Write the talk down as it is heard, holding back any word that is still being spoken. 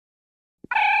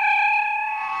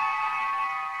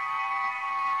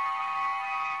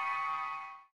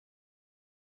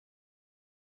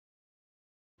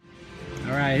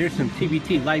Alright, here's some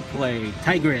TBT light play.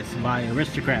 Tigress by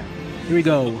Aristocrat. Here we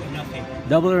go. Nothing.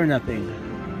 Double or nothing.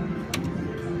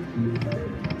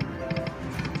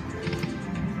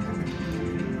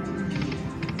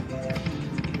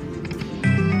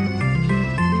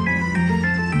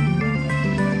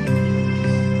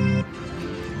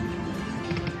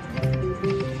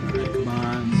 Alright, come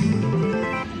on.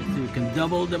 See if we can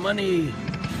double the money.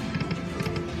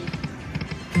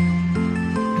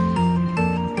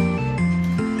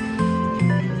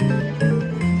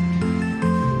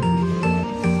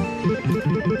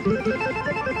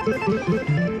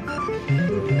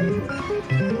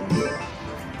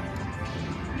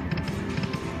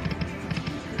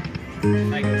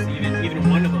 Tigress, even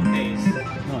one of them pays.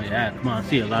 Oh yeah, come on,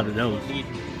 see a lot of those. You need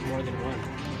more than one.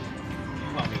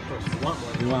 Well, I mean, of course, you want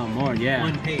more. You want more, yeah.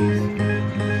 One pays. See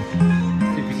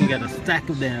if we can get a stack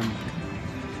of them.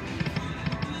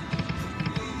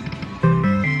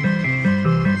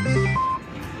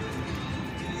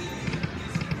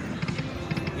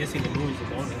 I'm guessing the moon's a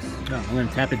bonus. Oh, I'm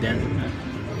gonna tap it then.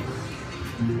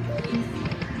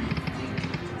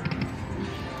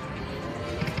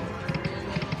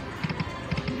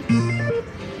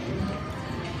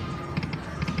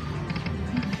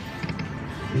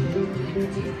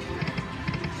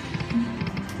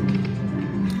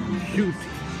 Shoot.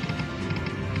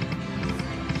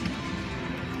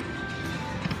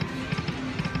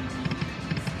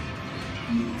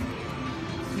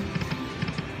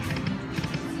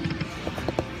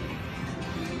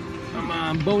 Come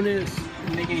on, bonus.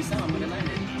 Didn't make any sound when it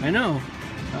landed. I know.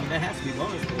 That has to be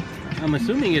bonus, though. I'm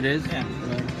assuming it is. Yeah.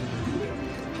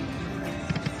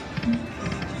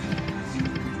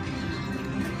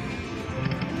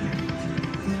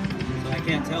 I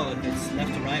can't tell if it's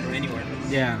left to right or anywhere.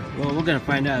 Yeah, well, we're gonna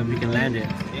find out if we can land it.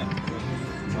 Yeah.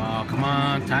 Oh, come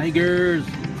on, Tigers.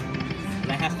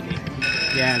 That has to be.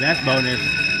 Yeah, that's bonus.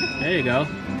 There you go.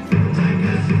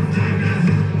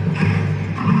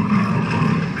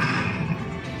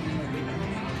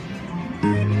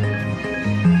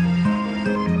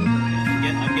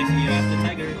 I'm guessing you have the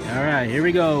Tigers. All right, here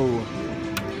we go.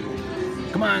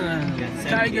 Come on,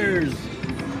 Tigers.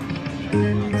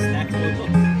 Stacked full of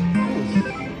books.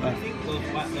 I think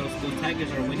those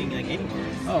Tigers are winning like anywhere.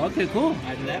 Oh, okay, cool.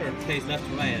 Either that or it plays left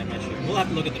to right, I'm not sure. We'll have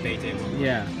to look at the pay table.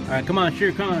 Yeah. All right, come on,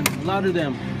 Shere Khan. A lot of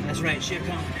them. That's right, Shere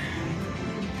Khan.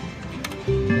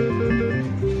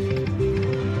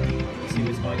 Let's see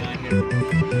what's going on here.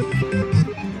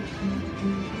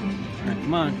 All right,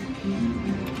 come on.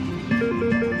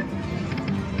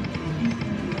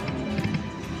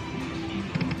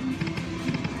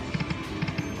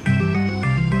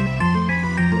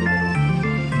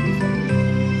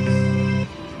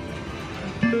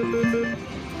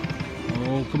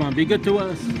 Oh, come on, be good to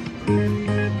us. See, the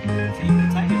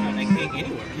Tigers are like paying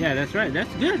anywhere. Yeah, that's right.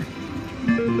 That's good.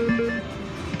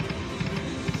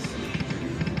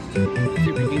 See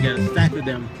if we can get a stack of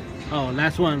them. Oh,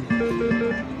 last one.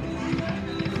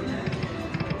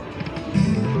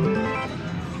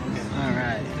 All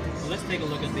right. So let's take a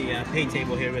look at the pay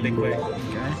table here really quick.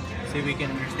 Okay. See if we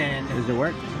can understand. Does it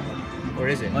work? Or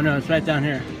is it? Oh no, it's right down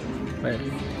here. Wait.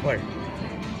 Where?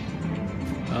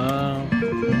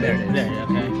 There it is. There,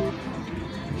 okay.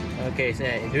 Okay, so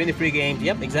during the free games,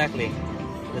 yep, exactly.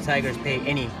 The Tigers pay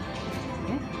any.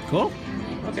 Cool.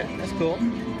 Okay, that's cool.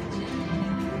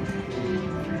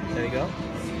 There you go.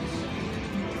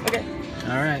 Okay.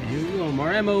 All right, here we go.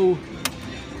 More ammo.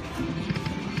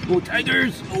 Oh,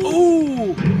 Tigers.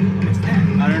 Oh. What's that?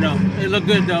 I don't know. It looked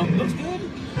good though. Looks good.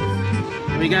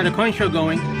 We got a coin show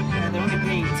going. Yeah, they're only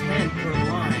paying 10 per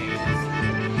line.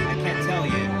 I can't tell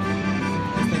you.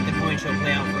 Let's let the coin show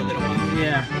play out for a little while.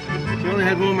 Yeah. We only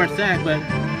had one more stack, but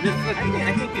just look.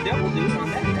 I think you double, dude, on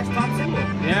that. That's top symbol.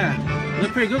 Yeah.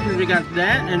 Look pretty good because we got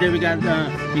that, and then we got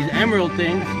these emerald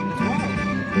things.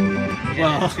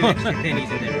 Yeah, Well, 2 extra pennies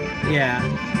in there. Yeah.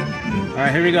 All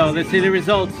right, here we go. Let's see the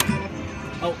results.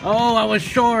 Oh, I was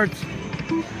short.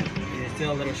 You're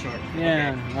still a little short.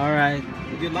 Yeah. Okay. All right.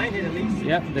 A good line hit at least.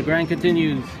 Yep. The grind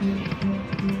continues.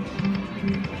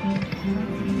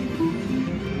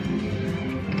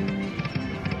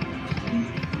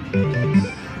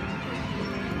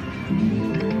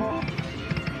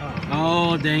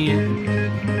 Oh, dang it.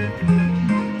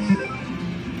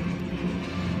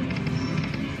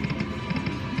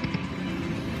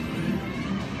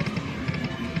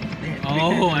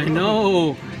 Oh, I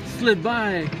know. Slid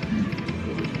by.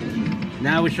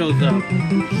 Now it shows up.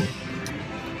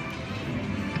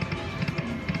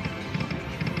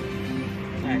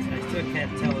 Nice. I still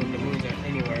can't tell if the moves are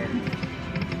anywhere.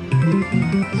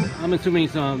 I'm assuming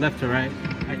it's left to right.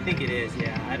 I think it is,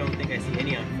 yeah. I don't think I see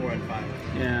any on 4 and 5.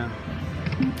 Yeah.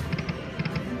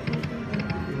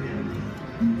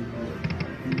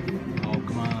 Oh,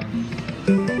 come on.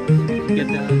 Get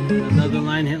another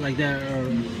line hit like that, or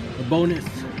a bonus.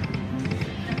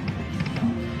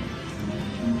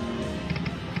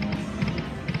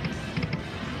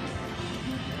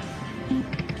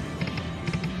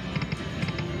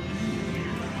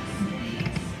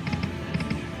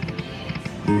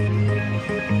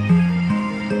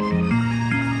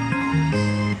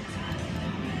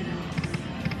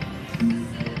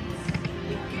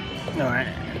 All right.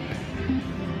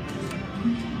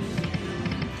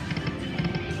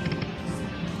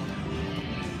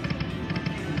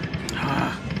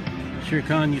 Ah, sure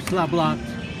con, you slap blocked.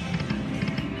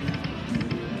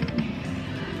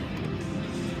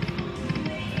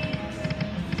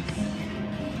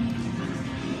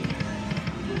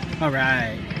 All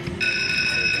right.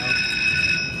 There we go.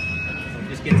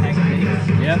 Just get tagged ready.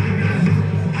 Yep.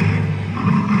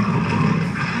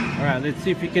 All right, let's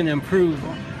see if we can improve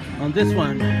on this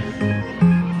one.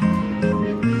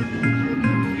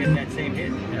 Get that same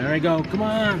hit. There we go. Come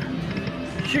on.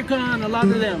 Shirkan, a lot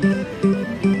of them.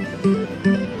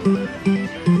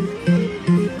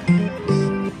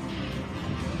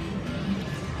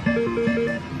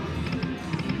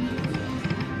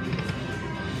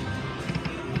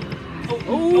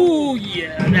 Oh,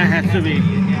 yeah, that has to be.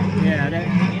 Yeah, that.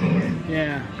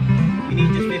 Yeah. You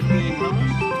need just 15, how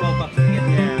much? 12 bucks to get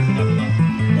there. Yeah. Double up.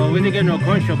 Well, we didn't get no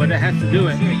coin show, but that has to do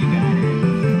it. Sure, you got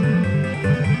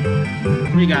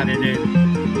it. We got it, dude.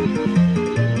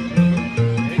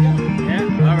 There you go.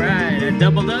 Yeah, all right. I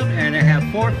doubled up, and I have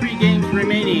 4 free games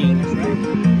remaining. That's right.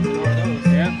 More of those.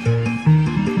 Yeah.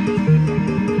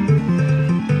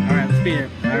 All right, let's beat it.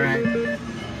 All right.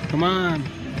 Come on.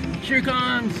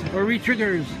 Shirkons or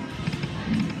re-triggers.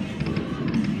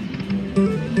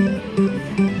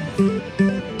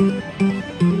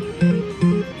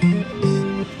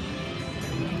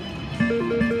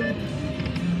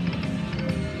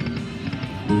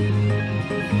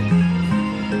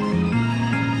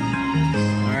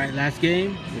 Alright, last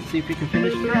game. Let's see if we can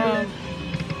finish strong.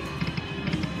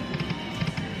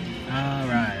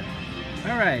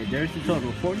 Alright, there's the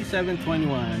total.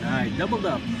 47-21. I doubled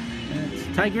up. That's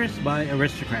Tigress by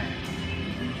Aristocrat.